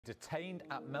Detained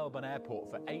at Melbourne Airport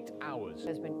for 8 hours.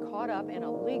 Has been caught up in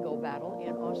a legal battle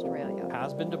in Australia.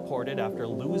 Has been deported after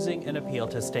losing an appeal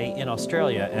to stay in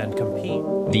Australia and compete.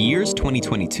 The year's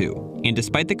 2022, and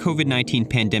despite the COVID-19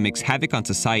 pandemic's havoc on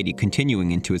society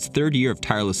continuing into its third year of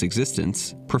tireless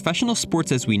existence, professional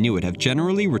sports as we knew it have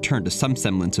generally returned to some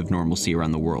semblance of normalcy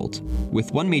around the world,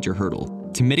 with one major hurdle.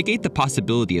 To mitigate the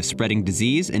possibility of spreading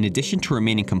disease in addition to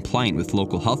remaining compliant with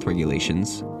local health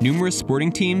regulations, numerous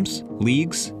sporting teams,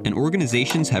 leagues, and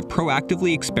organizations have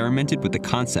proactively experimented with the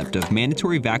concept of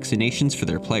mandatory vaccinations for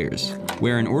their players,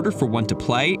 where in order for one to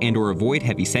play and/or avoid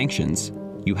heavy sanctions,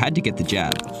 you had to get the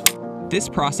jab. This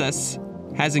process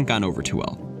hasn't gone over too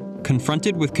well.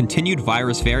 Confronted with continued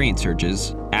virus variant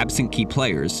surges, absent key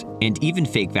players, and even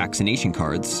fake vaccination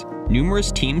cards,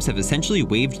 numerous teams have essentially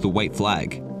waved the white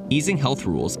flag, easing health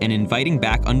rules and inviting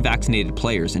back unvaccinated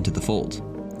players into the fold.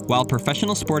 While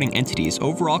professional sporting entities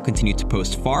overall continue to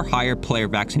post far higher player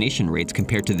vaccination rates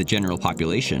compared to the general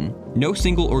population, no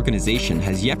single organization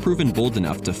has yet proven bold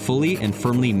enough to fully and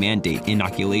firmly mandate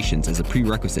inoculations as a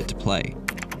prerequisite to play.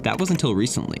 That was until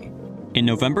recently. In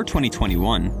November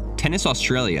 2021, Tennis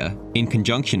Australia, in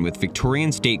conjunction with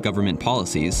Victorian state government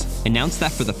policies, announced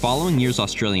that for the following year's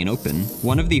Australian Open,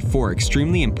 one of the 4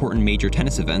 extremely important major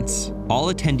tennis events,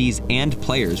 all attendees and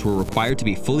players were required to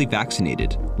be fully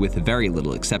vaccinated, with very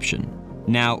little exception.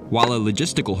 Now, while a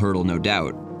logistical hurdle no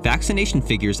doubt, vaccination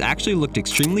figures actually looked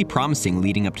extremely promising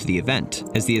leading up to the event,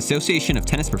 as the Association of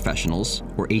Tennis Professionals,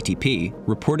 or ATP,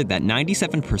 reported that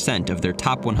 97% of their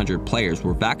top 100 players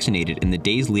were vaccinated in the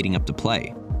days leading up to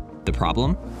play. The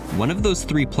problem? One of those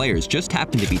 3 players just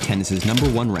happened to be tennis's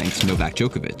 #1 ranked Novak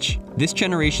Djokovic, this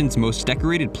generation's most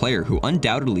decorated player who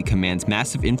undoubtedly commands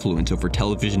massive influence over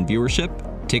television viewership,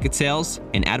 ticket sales,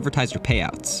 and advertiser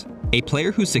payouts. A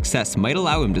player whose success might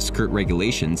allow him to skirt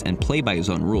regulations and play by his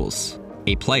own rules.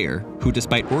 A player who,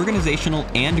 despite organizational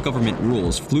and government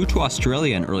rules, flew to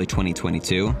Australia in early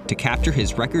 2022 to capture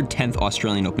his record 10th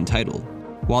Australian Open title.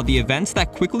 While the events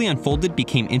that quickly unfolded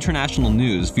became international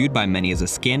news viewed by many as a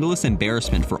scandalous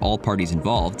embarrassment for all parties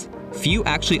involved, few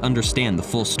actually understand the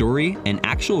full story and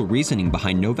actual reasoning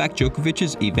behind Novak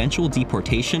Djokovic's eventual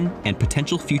deportation and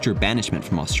potential future banishment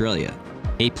from Australia.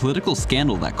 A political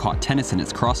scandal that caught tennis in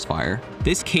its crossfire,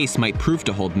 this case might prove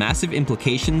to hold massive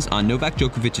implications on Novak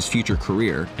Djokovic's future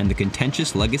career and the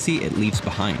contentious legacy it leaves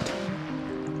behind.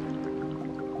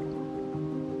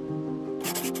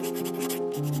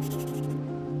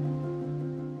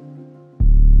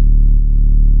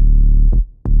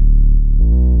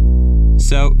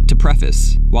 So, to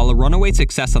preface, while a runaway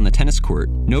success on the tennis court,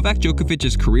 Novak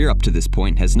Djokovic's career up to this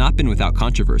point has not been without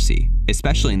controversy,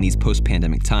 especially in these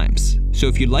post-pandemic times. So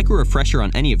if you'd like a refresher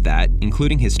on any of that,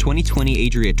 including his 2020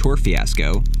 Adria Tour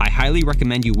fiasco, I highly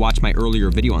recommend you watch my earlier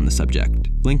video on the subject,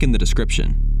 link in the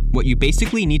description. What you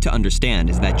basically need to understand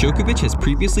is that Djokovic has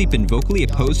previously been vocally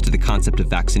opposed to the concept of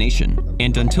vaccination,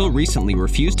 and until recently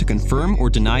refused to confirm or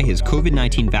deny his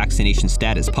COVID-19 vaccination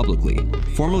status publicly,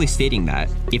 formally stating that,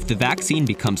 if the vaccine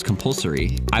becomes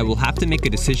compulsory, I will have to make a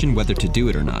decision whether to do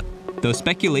it or not. Though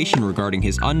speculation regarding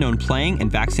his unknown playing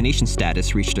and vaccination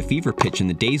status reached a fever pitch in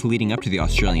the days leading up to the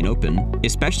Australian Open,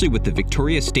 especially with the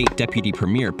Victoria State Deputy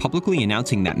Premier publicly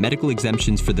announcing that medical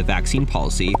exemptions for the vaccine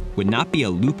policy would not be a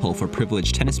loophole for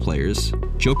privileged tennis players,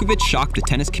 Djokovic shocked the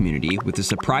tennis community with a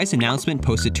surprise announcement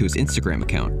posted to his Instagram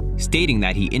account, stating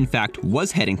that he in fact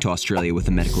was heading to Australia with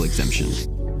a medical exemption.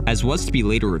 As was to be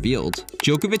later revealed,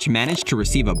 Djokovic managed to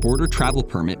receive a border travel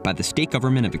permit by the state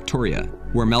government of Victoria,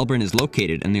 where Melbourne is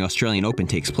located and the Australian Open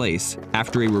takes place,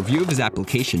 after a review of his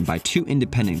application by 2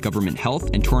 independent government health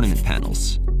and tournament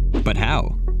panels. But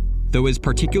how? Though his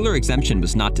particular exemption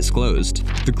was not disclosed,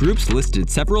 the groups listed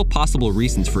several possible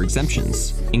reasons for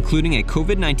exemptions, including a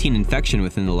COVID-19 infection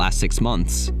within the last 6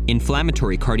 months,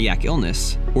 inflammatory cardiac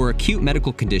illness, or acute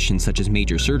medical conditions such as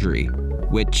major surgery,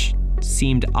 which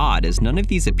seemed odd as none of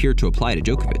these appeared to apply to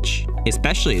Djokovic,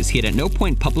 especially as he had at no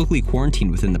point publicly quarantined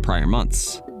within the prior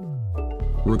months.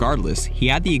 Regardless, he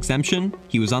had the exemption,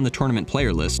 he was on the tournament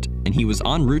player list, and he was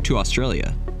en route to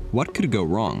Australia. What could go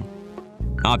wrong?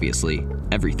 Obviously,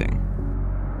 everything.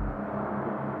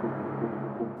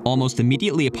 Almost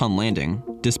immediately upon landing,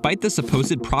 despite the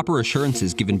supposed proper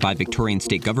assurances given by Victorian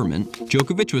state government,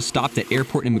 Djokovic was stopped at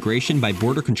airport immigration by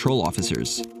border control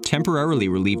officers, temporarily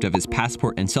relieved of his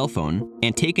passport and cell phone,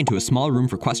 and taken to a small room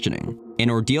for questioning, an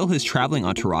ordeal his traveling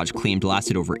entourage claimed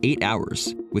lasted over 8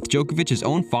 hours, with Djokovic's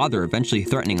own father eventually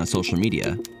threatening on social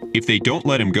media, "If they don't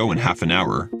let him go in half an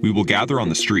hour, we will gather on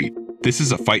the street. This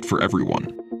is a fight for everyone."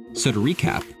 So to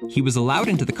recap, he was allowed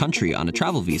into the country on a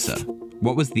travel visa.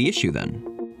 What was the issue then?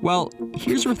 Well,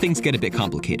 here's where things get a bit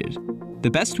complicated. The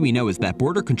best we know is that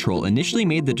Border Control initially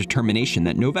made the determination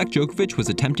that Novak Djokovic was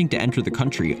attempting to enter the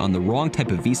country on the wrong type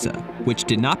of visa, which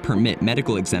did not permit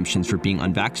medical exemptions for being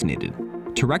unvaccinated.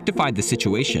 To rectify the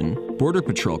situation, Border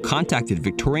Patrol contacted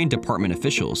Victorian department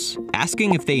officials,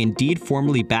 asking if they indeed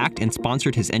formally backed and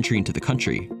sponsored his entry into the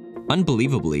country.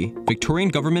 Unbelievably, Victorian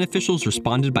government officials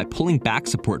responded by pulling back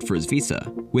support for his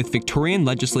visa, with Victorian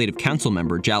Legislative Council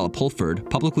member Jala Pulford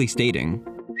publicly stating,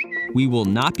 "We will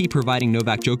not be providing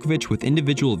Novak Djokovic with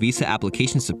individual visa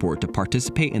application support to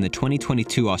participate in the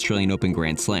 2022 Australian Open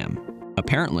Grand Slam."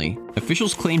 Apparently,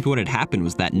 officials claimed what had happened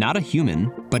was that not a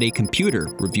human, but a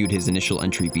computer reviewed his initial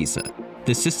entry visa.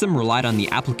 The system relied on the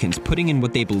applicants putting in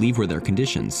what they believe were their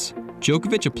conditions.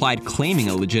 Djokovic applied claiming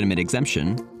a legitimate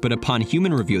exemption, but upon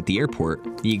human review at the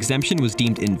airport, the exemption was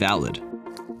deemed invalid.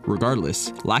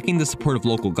 Regardless, lacking the support of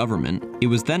local government, it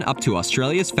was then up to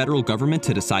Australia's federal government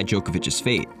to decide Djokovic's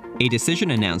fate, a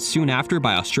decision announced soon after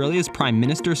by Australia's Prime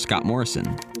Minister Scott Morrison.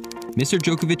 Mr.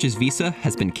 Djokovic's visa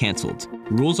has been cancelled.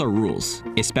 Rules are rules,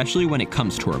 especially when it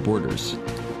comes to our borders.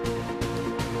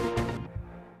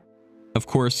 Of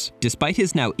course, despite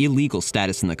his now illegal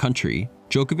status in the country,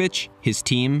 Djokovic, his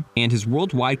team, and his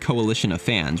worldwide coalition of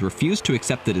fans refused to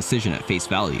accept the decision at face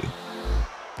value.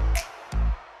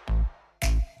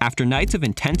 After nights of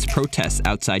intense protests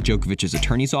outside Djokovic's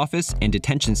attorney's office and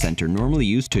detention center normally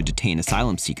used to detain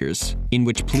asylum seekers, in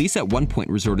which police at one point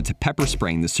resorted to pepper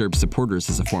spraying the Serb supporters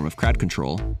as a form of crowd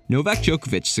control, Novak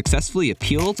Djokovic successfully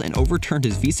appealed and overturned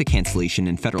his visa cancellation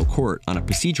in federal court on a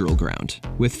procedural ground,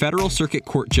 with Federal Circuit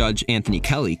Court Judge Anthony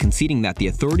Kelly conceding that the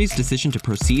authorities' decision to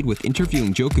proceed with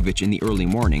interviewing Djokovic in the early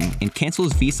morning and cancel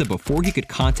his visa before he could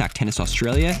contact Tennis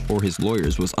Australia or his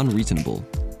lawyers was unreasonable.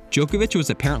 Djokovic was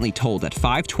apparently told at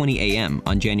 5:20 a.m.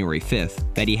 on January 5th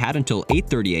that he had until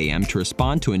 8:30 a.m. to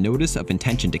respond to a notice of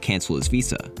intention to cancel his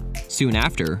visa. Soon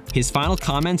after, his final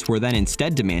comments were then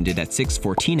instead demanded at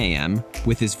 6:14 a.m.,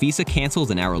 with his visa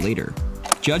cancelled an hour later.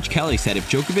 Judge Kelly said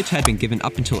if Djokovic had been given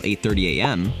up until 8:30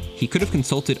 a.m., he could have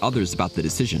consulted others about the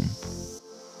decision.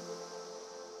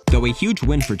 Though a huge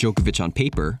win for Djokovic on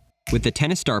paper, with the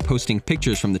tennis star posting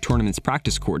pictures from the tournament's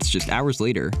practice courts just hours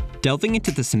later, delving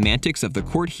into the semantics of the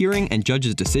court hearing and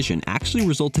judge's decision actually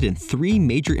resulted in 3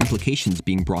 major implications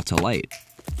being brought to light.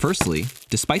 Firstly,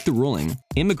 despite the ruling,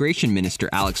 Immigration Minister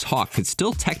Alex Hawke could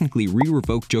still technically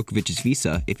re-revoke Djokovic's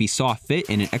visa if he saw fit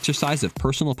in an exercise of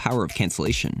personal power of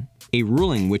cancellation, a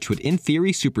ruling which would in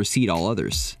theory supersede all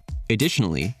others.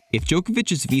 Additionally, if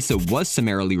Djokovic's visa was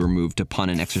summarily removed upon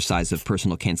an exercise of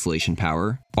personal cancellation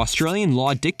power, Australian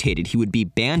law dictated he would be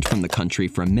banned from the country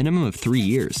for a minimum of 3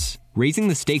 years, raising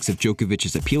the stakes of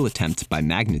Djokovic's appeal attempt by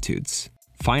magnitudes.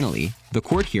 Finally, the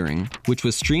court hearing, which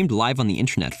was streamed live on the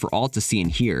internet for all to see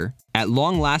and hear, at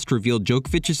long last revealed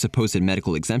Djokovic's supposed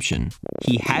medical exemption.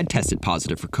 He had tested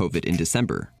positive for COVID in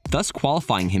December, thus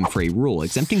qualifying him for a rule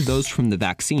exempting those from the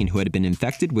vaccine who had been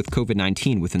infected with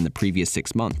COVID-19 within the previous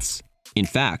 6 months. In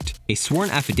fact, a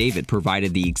sworn affidavit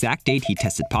provided the exact date he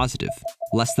tested positive,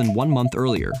 less than 1 month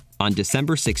earlier, on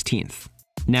December 16th.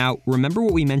 Now, remember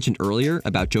what we mentioned earlier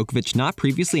about Djokovic not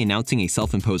previously announcing a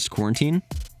self-imposed quarantine?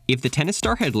 If the tennis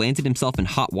star had landed himself in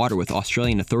hot water with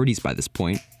Australian authorities by this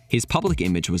point, his public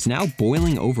image was now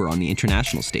boiling over on the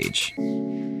international stage.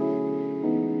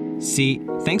 See,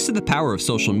 thanks to the power of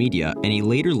social media and a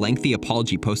later lengthy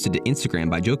apology posted to Instagram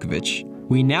by Djokovic,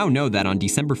 we now know that on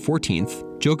December 14th,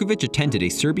 Djokovic attended a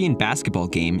Serbian basketball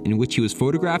game in which he was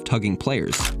photographed hugging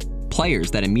players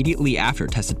that immediately after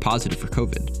tested positive for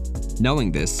COVID.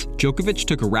 Knowing this, Djokovic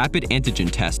took a rapid antigen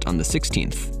test on the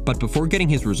 16th, but before getting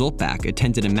his result back,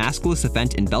 attended a maskless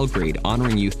event in Belgrade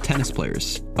honoring youth tennis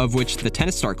players, of which the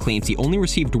tennis star claims he only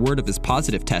received word of his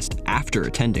positive test after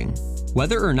attending.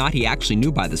 Whether or not he actually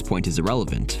knew by this point is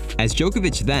irrelevant, as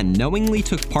Djokovic then knowingly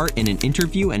took part in an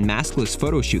interview and maskless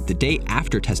photo shoot the day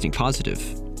after testing positive,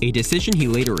 a decision he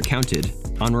later recounted,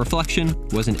 on reflection,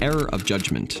 was an error of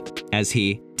judgment, as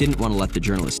he didn't want to let the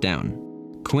journalist down.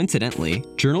 Coincidentally,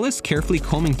 journalists carefully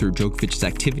combing through Djokovic's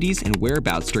activities and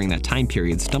whereabouts during that time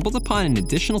period stumbled upon an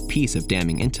additional piece of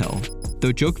damning intel.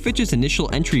 Though Djokovic's initial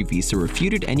entry visa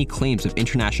refuted any claims of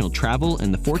international travel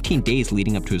in the 14 days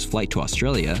leading up to his flight to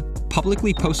Australia,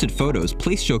 publicly posted photos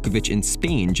placed Djokovic in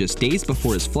Spain just days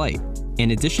before his flight.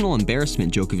 An additional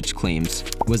embarrassment, Djokovic claims,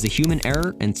 was a human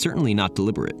error and certainly not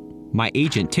deliberate. My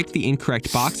agent ticked the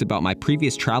incorrect box about my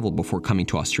previous travel before coming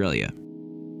to Australia.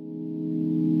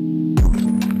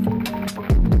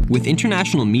 With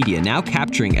international media now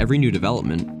capturing every new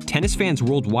development, tennis fans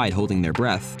worldwide holding their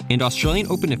breath, and Australian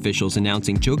Open officials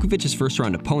announcing Djokovic's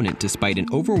first-round opponent despite an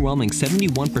overwhelming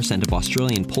 71% of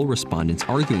Australian poll respondents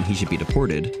arguing he should be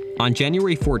deported, on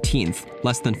January 14th,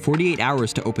 less than 48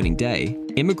 hours to opening day,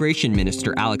 Immigration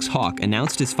Minister Alex Hawke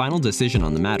announced his final decision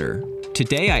on the matter.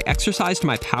 Today, I exercised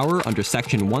my power under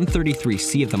Section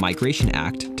 133C of the Migration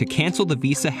Act to cancel the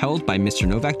visa held by Mr.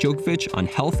 Novak Djokovic on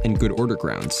health and good order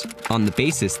grounds, on the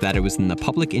basis that it was in the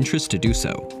public interest to do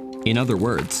so. In other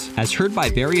words, as heard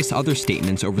by various other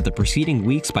statements over the preceding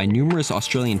weeks by numerous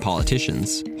Australian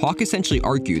politicians, Hawke essentially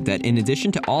argued that in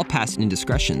addition to all past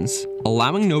indiscretions,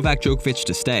 allowing Novak Djokovic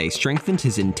to stay strengthened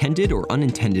his intended or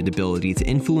unintended ability to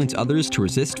influence others to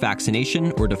resist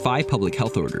vaccination or defy public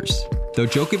health orders. Though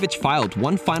Djokovic filed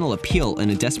one final appeal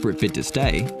in a desperate bid to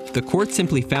stay, the court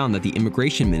simply found that the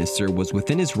immigration minister was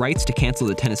within his rights to cancel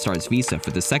the tennis star's visa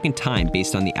for the second time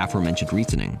based on the aforementioned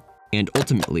reasoning, and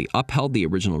ultimately upheld the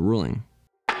original ruling.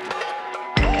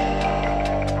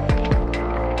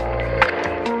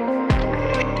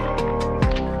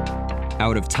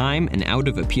 Out of time and out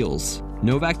of appeals,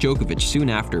 Novak Djokovic soon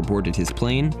after boarded his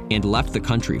plane and left the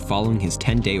country following his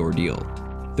 10-day ordeal.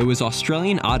 Though his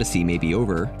Australian odyssey may be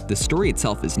over, the story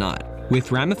itself is not,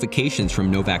 with ramifications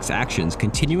from Novak's actions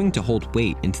continuing to hold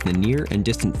weight into the near and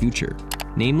distant future,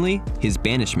 namely his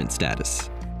banishment status.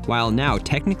 While now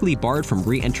technically barred from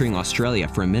re-entering Australia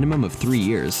for a minimum of 3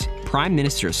 years, Prime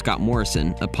Minister Scott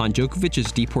Morrison, upon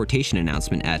Djokovic's deportation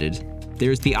announcement, added,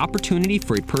 "There is the opportunity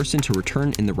for a person to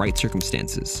return in the right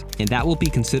circumstances, and that will be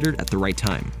considered at the right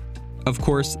time." Of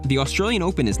course, the Australian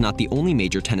Open is not the only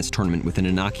major tennis tournament with an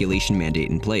inoculation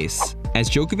mandate in place, as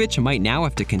Djokovic might now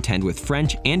have to contend with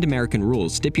French and American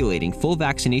rules stipulating full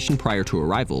vaccination prior to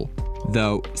arrival,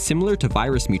 though, similar to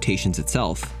virus mutations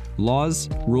itself, laws,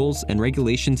 rules, and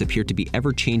regulations appear to be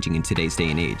ever-changing in today's day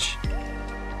and age.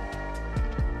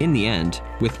 In the end,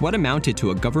 with what amounted to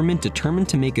a government determined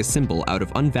to make a symbol out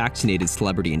of unvaccinated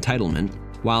celebrity entitlement,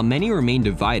 while many remain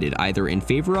divided either in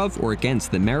favor of or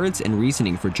against the merits and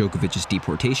reasoning for Djokovic's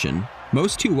deportation,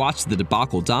 most who watched the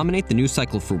debacle dominate the news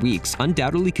cycle for weeks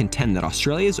undoubtedly contend that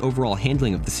Australia's overall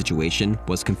handling of the situation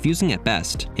was confusing at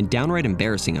best and downright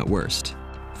embarrassing at worst.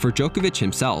 For Djokovic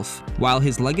himself, while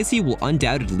his legacy will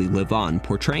undoubtedly live on,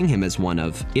 portraying him as one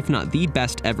of, if not the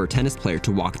best ever tennis player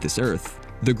to walk this earth,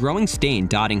 the growing stain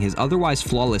dotting his otherwise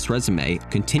flawless resume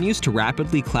continues to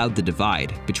rapidly cloud the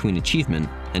divide between achievement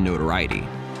and notoriety.